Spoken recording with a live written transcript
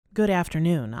Good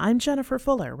afternoon. I'm Jennifer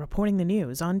Fuller reporting the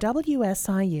news on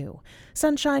WSIU.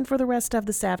 Sunshine for the rest of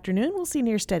this afternoon. We'll see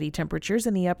near steady temperatures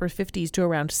in the upper 50s to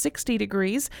around 60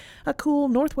 degrees. A cool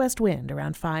northwest wind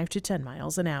around 5 to 10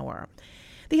 miles an hour.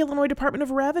 The Illinois Department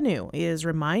of Revenue is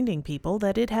reminding people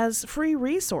that it has free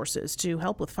resources to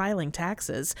help with filing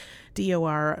taxes.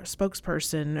 DOR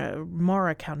spokesperson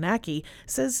Maura Kaunacki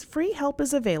says free help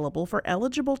is available for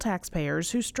eligible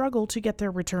taxpayers who struggle to get their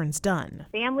returns done.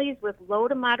 Families with low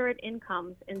to moderate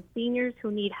incomes and seniors who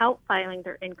need help filing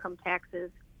their income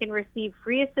taxes can receive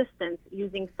free assistance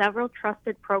using several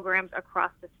trusted programs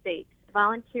across the state.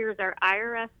 Volunteers are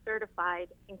IRS certified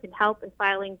and can help in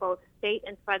filing both state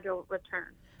and federal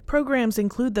returns. Programs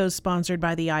include those sponsored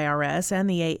by the IRS and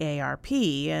the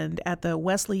AARP, and at the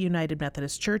Wesley United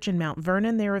Methodist Church in Mount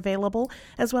Vernon they're available,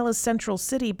 as well as Central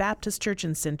City Baptist Church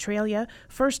in Centralia,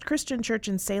 First Christian Church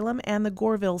in Salem, and the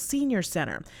Goreville Senior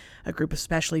Center. A group of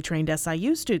specially trained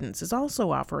SIU students is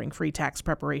also offering free tax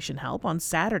preparation help on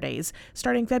Saturdays,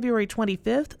 starting February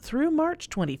 25th through March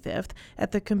 25th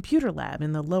at the Computer Lab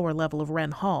in the lower level of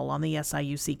Wren Hall on the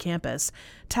SIUC campus.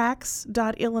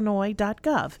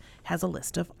 Tax.illinois.gov has a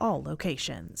list of all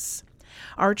locations.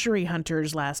 Archery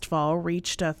hunters last fall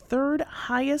reached a third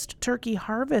highest turkey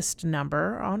harvest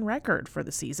number on record for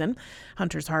the season.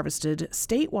 Hunters harvested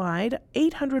statewide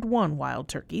 801 wild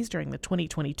turkeys during the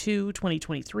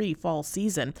 2022-2023 fall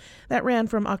season. That ran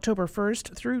from October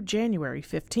 1st through January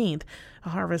 15th. A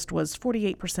harvest was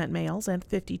 48% males and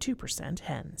 52%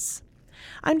 hens.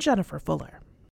 I'm Jennifer Fuller.